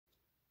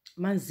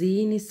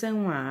Mazini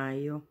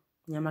sengwayo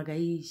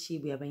nyamakayishi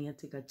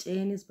buyabanyathi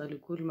gatsheni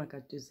sibalikhulu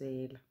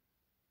makaduzela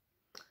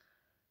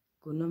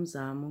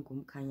kunomzamo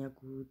ngumkhanya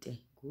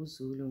kude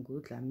nguzulu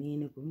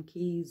ngudlamini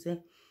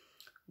ngumkhize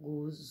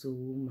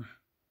nguzuma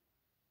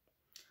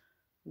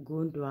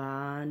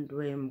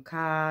ngundwandwe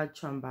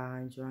mkhatshwa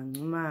mbanjwa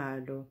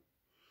ncumalo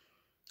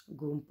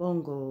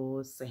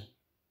ngumpongose.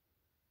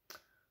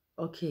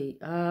 Okay,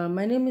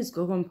 my name is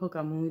Gogo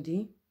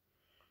Mpokamudi,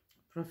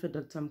 Prophet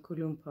Dr.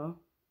 Mkulumpo.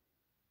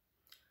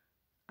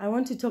 I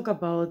want to talk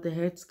about the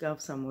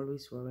headscarves I'm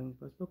always wearing.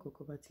 But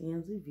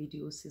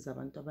video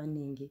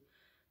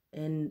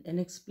and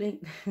explain.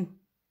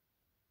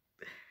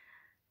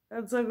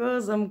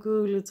 Thokoza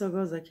mkhulu,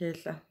 thokoza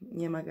khehla,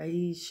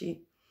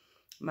 nyamakayishi,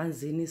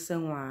 mazini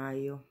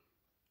sengwayo,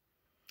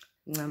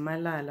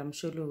 ncamalala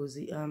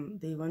msholozi.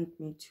 They want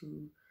me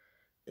to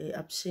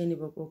absheni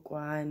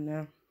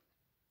bokokwana.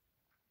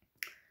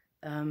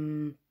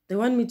 They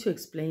want me to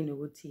explain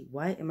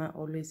why am I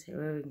always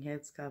wearing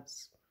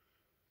headscarves.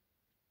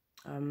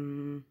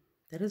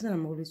 The reason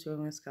I'm always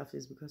wearing a scarf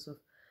is because of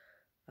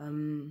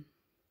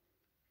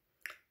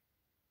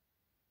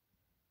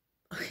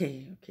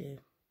okay.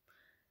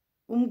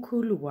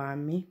 Umkhulu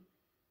wami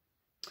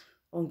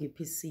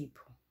ongipha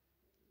isipho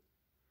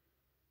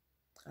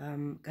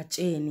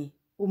katsheni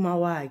uma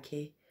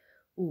wakhe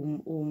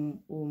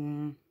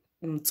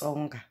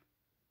umtsonga.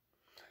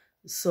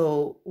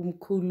 So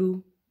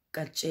umkhulu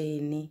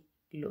katsheni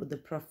the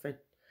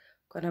prophet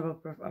khona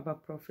aba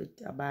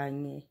prophet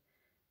abanye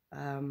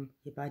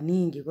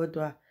ibaningi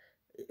kodwa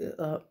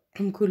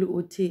umkhulu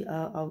uthi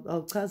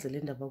awuchazele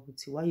indaba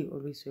ukuthi why you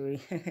always wearing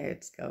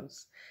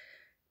headscarves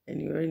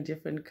and you're wearing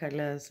different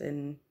colors,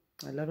 and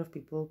a lot of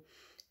people,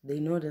 they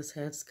know this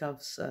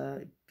headscarves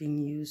being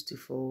used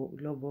for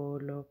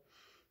lobolo.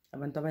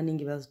 Abantu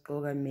abaningi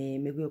bazigqoka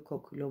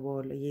mekuyokhokha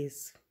lobolo,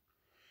 yes,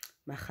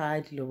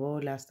 mahadi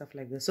lobola, stuff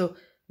like that. So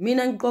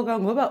mina ngigqoka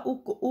ngoba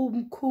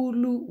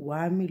umkhulu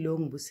wami lo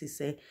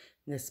ngibusise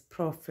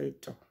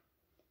ngesiprofeto.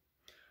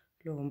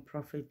 Lo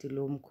umprofeti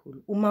lo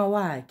mkhulu uma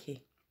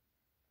wakhe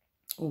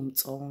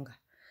umtsonga.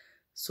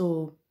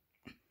 So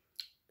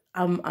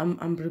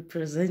I'm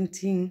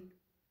representing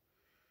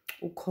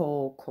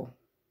ukhokho,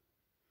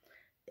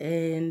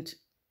 and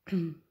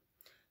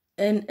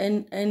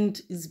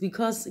it's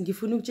because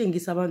ngifuna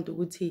ukutshengisa abantu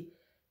ukuthi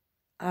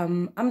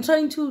I'm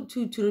trying to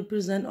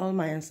represent all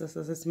my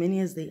ancestors, as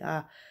many as they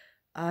are.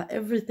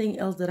 Everything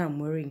else that I'm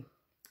wearing,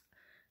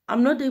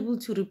 I'm not able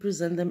to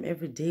represent them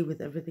every day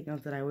with everything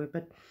else that I wear,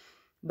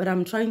 but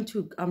I'm trying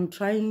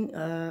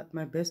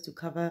my best to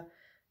cover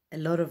a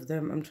lot of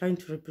them. I'm trying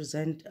to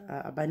represent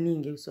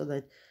abaningi so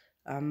that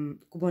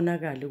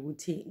kubonakala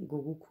ukuthi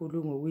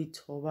ngokukhulu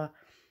ngokuyithoba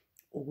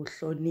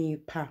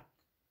ukuhlonipha,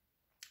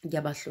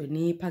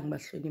 ngiyabahlonipha,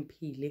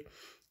 ngibahloniphile,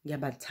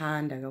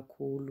 ngiyabathanda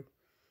kakhulu,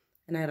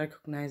 and I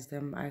recognize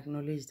them, I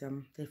acknowledge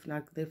them.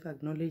 They've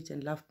acknowledged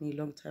and loved me a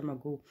long time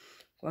ago.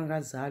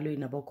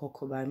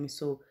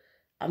 So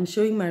I'm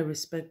showing my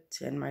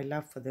respect and my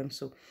love for them.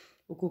 So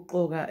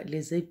ukuqoka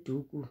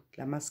lezeduku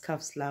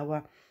lama-scarves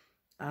lawa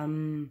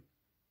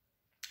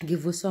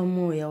ngivusa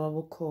umoya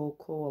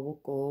wabokhokho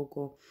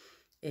wabogogo.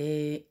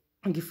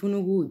 Ngifuna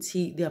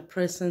ukuthi their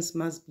presence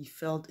must be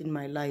felt in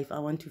my life. I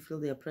want to feel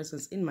their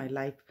presence in my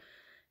life.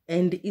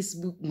 And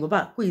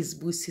ngoba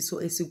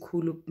kuyisibusiso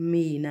esikhulu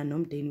mina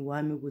nomndeni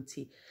wami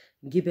ukuthi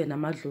ngibe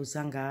namadlozi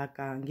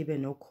angaka, ngibe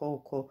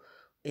nokhokho,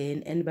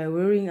 and by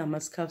wearing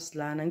ama-scarves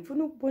lana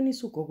ngifuna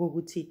ukubonisa ugogo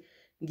ukuthi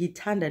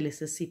ngithanda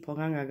lesi sipho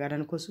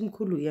kangakanani, because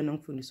umkhulu yena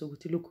ngifundisa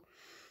ukuthi look,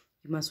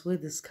 you must wear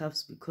the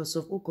scarves because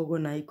of ugogo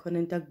naye khona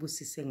into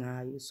akubusise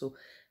ngayo. So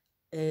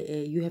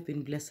you have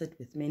been blessed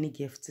with many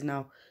gifts.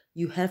 Now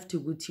you have to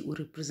go to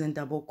represent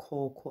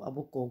abokhokho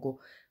abogogo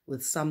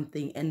with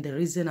something, and the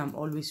reason I'm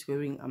always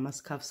wearing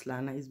ama-scarves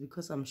lana is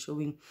because I'm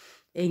showing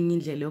enye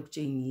indlela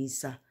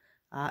yokutshengisa,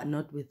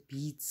 not with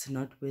beads,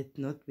 not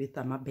with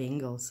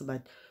ama-bangles,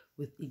 but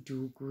with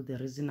idugu. The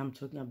reason I'm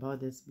talking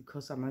about this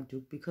because I'm a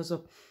duke, because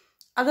of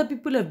other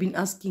people have been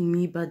asking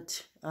me,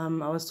 but I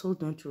was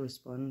told not to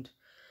respond,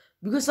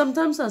 because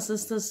sometimes our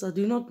sisters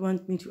do not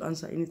want me to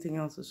answer anything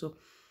else, so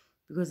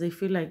because they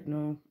feel like,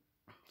 no,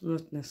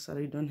 not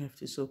necessarily, don't have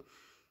to. So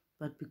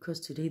but because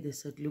today they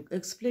said, look,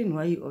 explain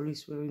why you're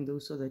always wearing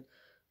those, so that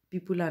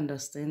people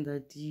understand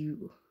that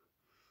you're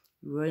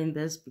wearing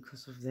this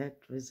because of that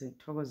reason.